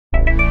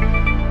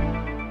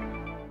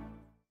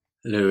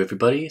Hello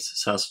everybody, this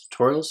is House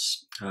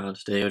Tutorials.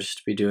 Today I'll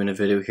just be doing a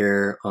video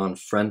here on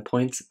friend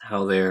points,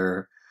 how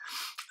they're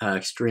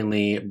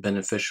extremely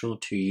beneficial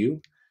to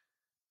you.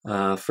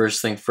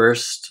 First thing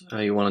first,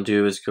 you want to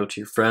do is go to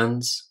your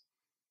friends,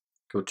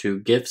 go to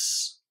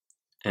gifts,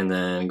 and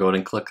then go ahead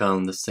and click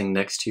on this thing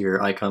next to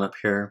your icon up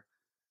here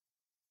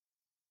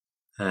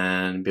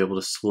and be able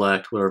to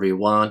select whatever you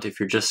want. If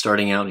you're just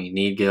starting out and you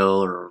need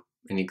Gil or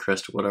any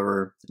crest or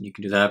whatever, then you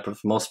can do that, but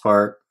for the most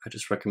part I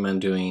just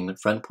recommend doing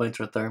friend points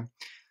right there.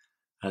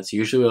 That's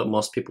usually what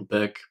most people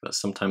pick, but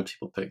sometimes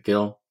people pick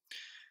Gil.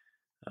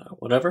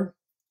 Whatever.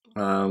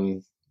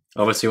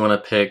 Obviously, you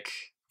want to pick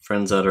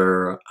friends that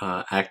are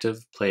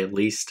active, play at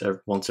least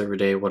once every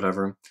day,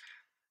 whatever.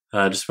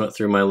 I just went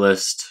through my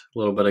list a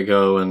little bit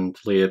ago and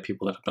deleted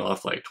people that have been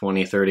off like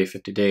 20, 30,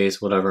 50 days,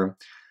 whatever.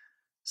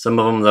 Some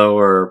of them, though,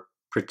 are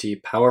pretty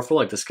powerful.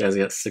 Like this guy's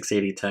got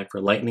 680 attack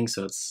for lightning,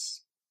 so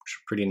it's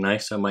pretty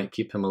nice. So I might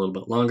keep him a little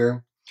bit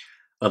longer.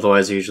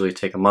 Otherwise, I usually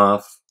take him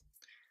off.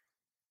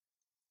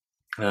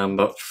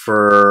 But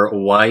for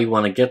why you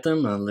want to get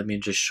them, let me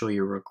just show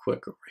you real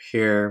quick over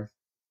here.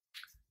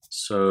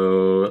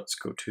 So let's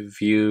go to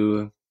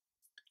view.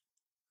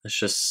 Let's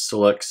just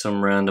select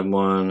some random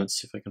one.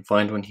 Let's see if I can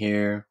find one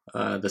here.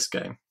 This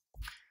guy.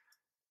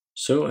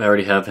 So I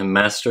already have him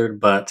mastered,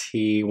 but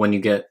when you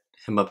get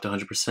him up to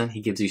 100%,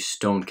 he gives you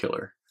Stone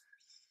Killer.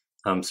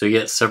 So you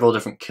get several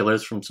different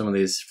killers from some of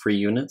these free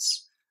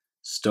units.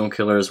 Stone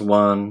Killer is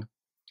one.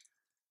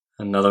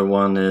 Another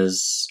one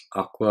is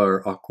Aqua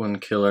or Aquan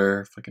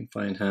Killer, if I can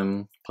find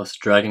him, plus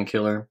Dragon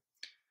Killer.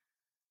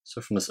 So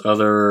from this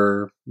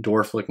other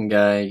dwarf looking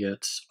guy, you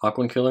get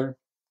Aquan Killer.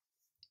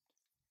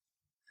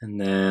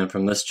 And then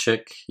from this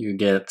chick, you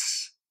get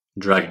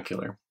Dragon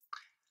Killer.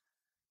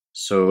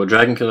 So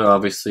Dragon Killer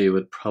obviously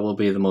would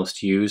probably be the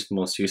most used,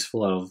 most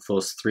useful out of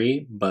those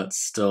three, but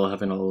still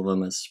having all of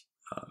them is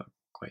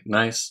quite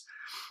nice.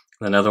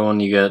 Another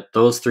one you get,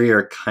 those three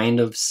are kind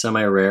of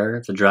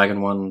semi-rare. The Dragon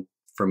one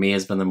for me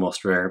has been the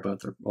most rare,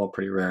 but they're all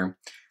pretty rare.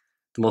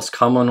 The most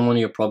common one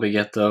you'll probably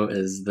get though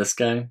is this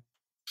guy,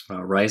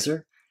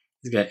 Riser.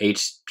 He's got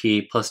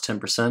HP plus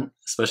 10%,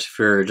 especially if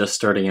you're just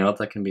starting out,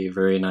 that can be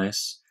very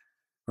nice.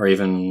 Or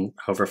even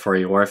however far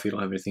you are, if you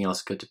don't have anything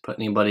else good to put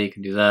anybody, you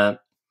can do that.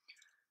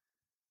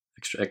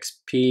 Extra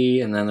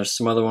XP, and then there's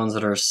some other ones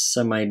that are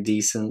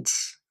semi-decent.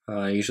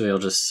 Usually I'll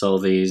just sell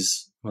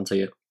these once I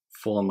get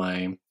full of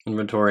my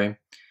inventory.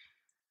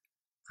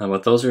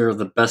 But those are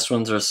the best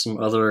ones. There's some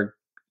other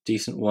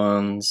decent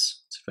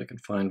ones. Let's see if I can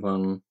find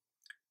one.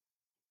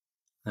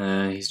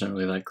 He's not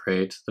really that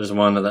great. There's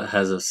one that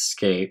has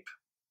Escape.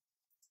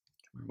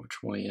 I can't remember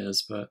which one he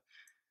is, but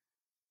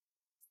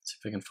let's see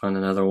if I can find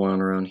another one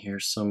around here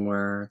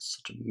somewhere. It's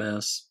such a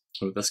mess.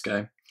 Oh, this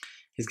guy.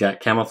 He's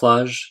got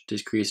Camouflage,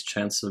 decreased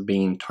chance of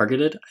being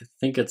targeted. I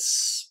think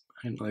it's,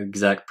 I don't know the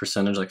exact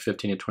percentage, like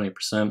 15 to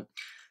 20%.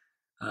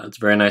 It's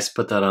very nice to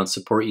put that on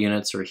support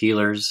units or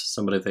healers,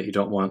 somebody that you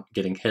don't want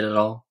getting hit at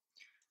all.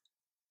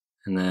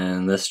 And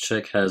then this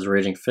chick has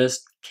Raging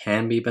Fist,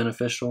 can be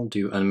beneficial,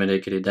 do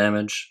unmitigated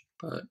damage,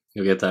 but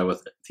you'll get that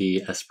with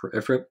the Esper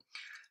Ifrit.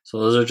 So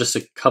those are just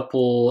a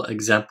couple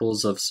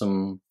examples of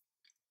some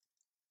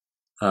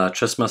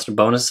Trustmaster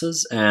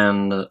bonuses,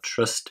 and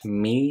trust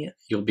me,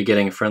 you'll be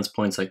getting friends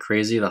points like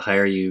crazy the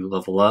higher you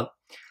level up.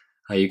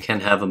 You can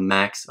have a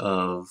max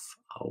of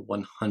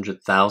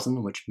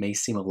 100,000, which may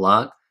seem a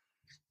lot,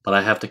 but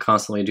I have to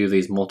constantly do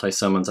these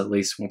multi-summons at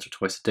least once or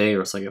twice a day or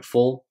else I get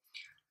full.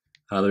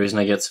 The reason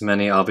I get so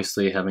many,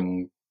 obviously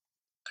having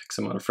X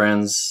amount of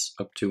friends,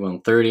 up to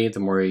 130, the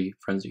more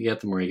friends you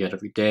get, the more you get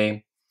every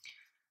day.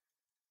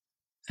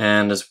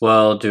 And as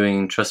well,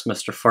 doing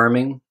Trustmaster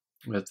farming.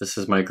 This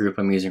is my group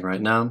I'm using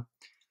right now.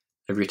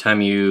 Every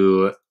time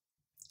you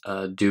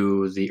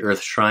do the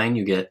Earth Shrine,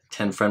 you get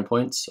 10 friend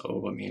points.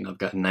 So, I mean, I've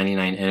got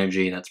 99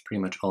 energy. That's pretty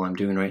much all I'm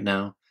doing right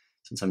now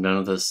since I'm done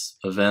with this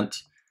event.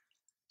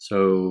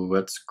 So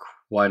that's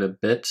quite a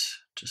bit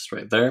just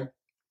right there.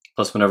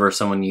 Plus, whenever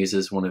someone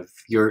uses one of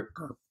your,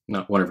 or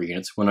not one of your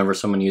units, whenever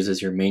someone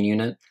uses your main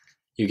unit,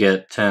 you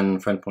get 10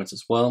 friend points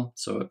as well.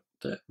 So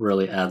that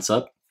really adds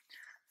up.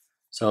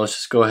 So let's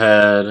just go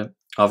ahead.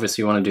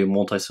 Obviously, you want to do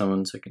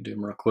multi-summons. I can do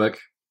them real quick.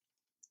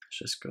 Let's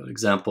just go to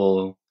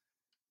example,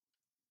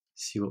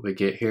 see what we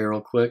get here real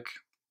quick.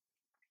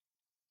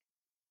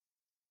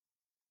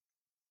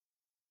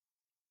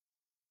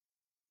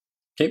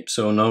 Okay,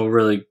 so no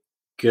really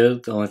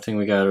good. The only thing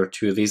we got are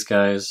two of these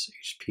guys,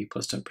 HP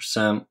plus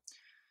 10%.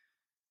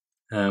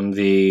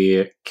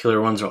 The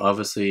killer ones are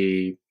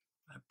obviously,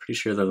 I'm pretty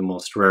sure they're the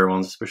most rare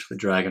ones, especially the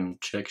Dragon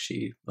chick.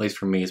 She, at least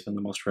for me, has been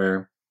the most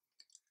rare.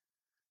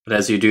 But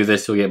as you do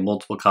this, you'll get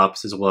multiple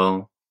copies as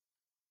well.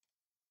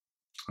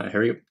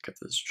 Here we go. Got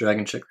this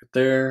Dragon chick right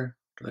there,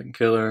 Dragon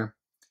Killer,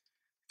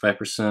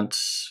 5%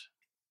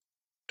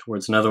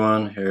 towards another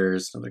one.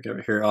 Here's another guy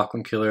right here,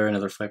 Aquan Killer,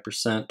 another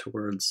 5%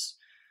 towards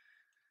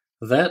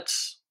that.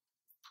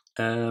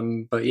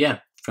 But yeah,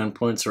 friend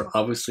points are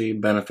obviously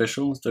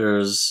beneficial.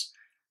 There's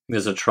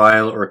a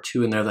trial or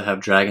two in there that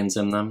have dragons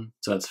in them,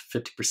 so that's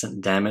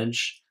 50%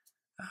 damage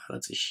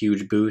That's a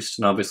huge boost,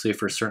 and obviously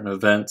for certain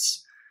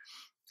events,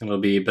 it'll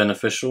be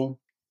beneficial.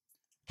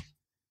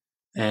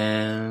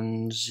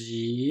 And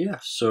yeah,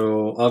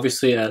 so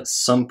obviously at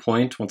some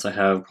point, once I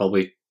have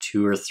probably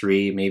 2 or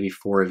 3, maybe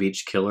 4 of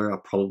each killer, I'll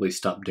probably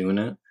stop doing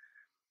it.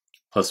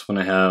 Plus when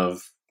I'm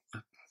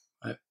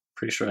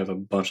pretty sure I have a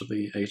bunch of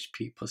the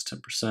HP plus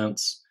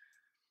 10%.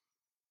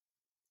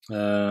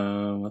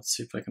 Let's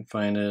see if I can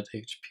find it.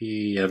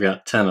 HP, yeah, I've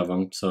got 10 of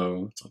them,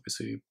 so it's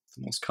obviously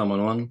the most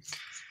common one.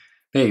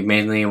 Hey,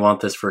 mainly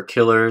want this for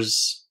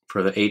killers,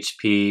 for the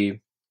HP.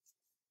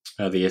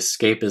 The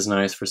escape is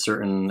nice for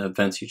certain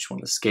events you just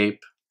want to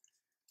escape.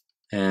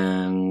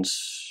 And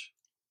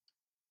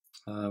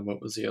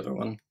what was the other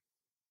one?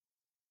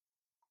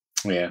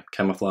 Oh, yeah,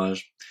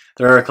 camouflage.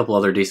 There are a couple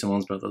other decent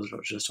ones, but those are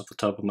just off the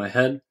top of my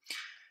head.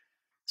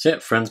 So yeah,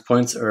 friends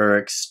points are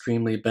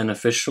extremely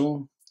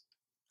beneficial,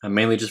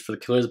 mainly just for the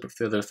killers, but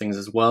for the other things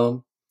as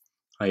well.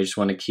 You just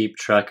want to keep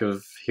track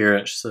of, here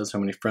it says how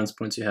many friends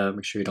points you have.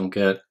 Make sure you don't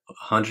get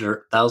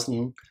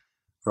 100,000,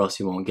 or else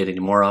you won't get any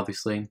more,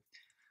 obviously.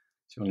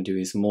 So you want to do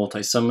these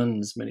multi-summon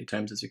as many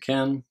times as you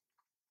can.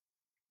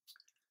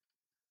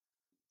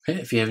 Okay,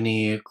 if you have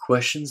any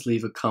questions,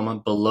 leave a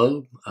comment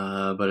below,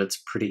 but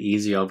it's pretty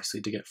easy,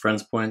 obviously, to get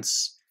friends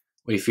points.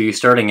 If you're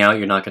starting out,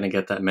 you're not going to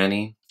get that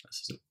many.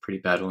 This is a pretty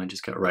bad one, I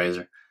just got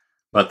Riser.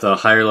 But the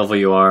higher level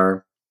you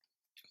are,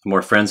 the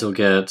more friends you'll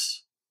get,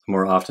 the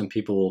more often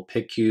people will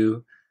pick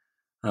you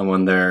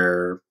when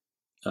they're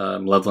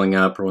leveling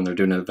up or when they're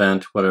doing an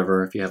event,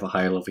 whatever, if you have a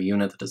higher level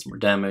unit that does more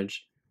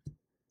damage.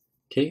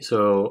 Okay,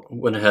 so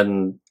went ahead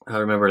and I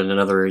remembered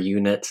another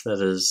unit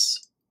that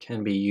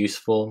can be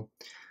useful.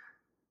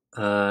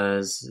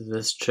 Is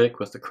this chick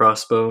with the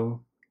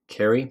crossbow,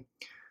 Carrie.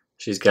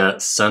 She's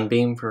got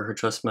Sunbeam for her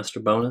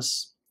Trustmaster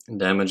bonus, and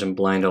damage and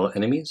blind all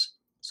enemies.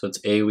 So it's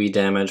AoE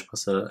damage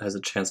plus it has a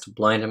chance to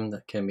blind him.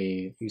 That can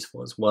be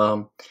useful as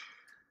well.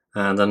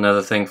 And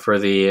another thing for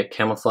the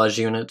camouflage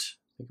unit,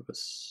 I think it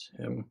was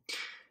him.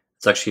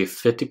 It's actually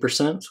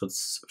 50%, so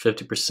it's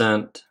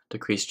 50%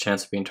 decreased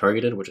chance of being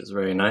targeted, which is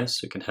very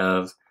nice. You can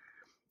have,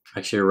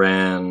 actually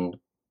ran,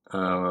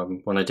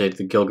 when I did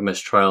the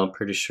Gilgamesh trial, I'm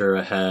pretty sure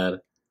I had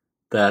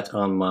that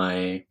on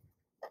my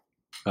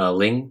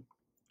Ling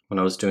when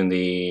I was doing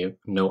the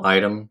no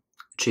item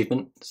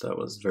achievement, so that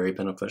was very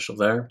beneficial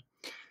there.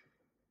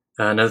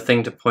 Another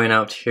thing to point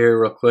out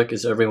here real quick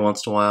is every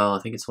once in a while,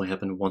 I think it's only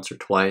happened once or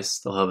twice,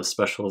 they'll have a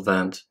special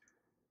event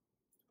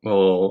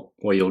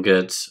where you'll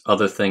get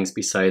other things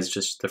besides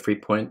just the free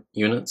point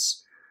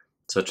units,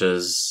 such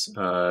as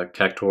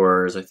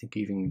Cactuars, I think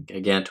even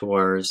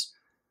Gigantuars,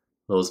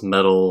 those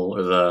metal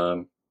or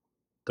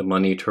the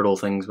money turtle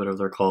things, whatever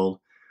they're called,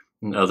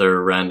 and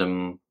other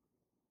random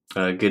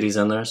goodies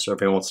in there. So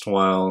every once in a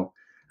while,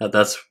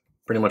 that's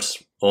pretty much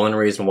the only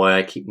reason why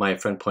I keep my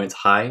friend points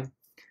high.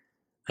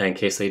 And in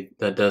case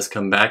that does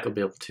come back, I'll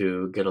be able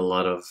to get a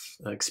lot of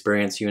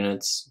experience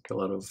units, get a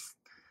lot of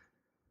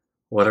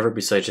whatever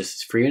besides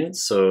just free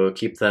units. So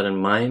keep that in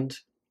mind,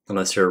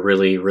 unless you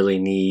really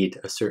need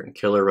a certain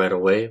killer right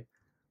away.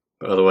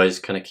 But otherwise,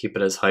 kind of keep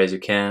it as high as you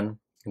can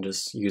and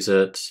just use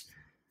it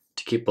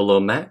to keep below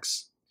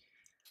max.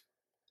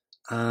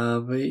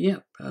 But yeah,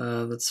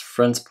 that's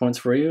friends points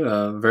for you.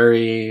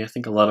 I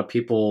think a lot of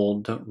people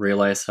don't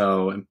realize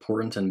how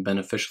important and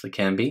beneficial it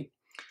can be.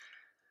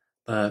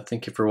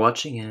 Thank you for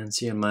watching, and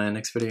see you in my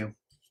next video.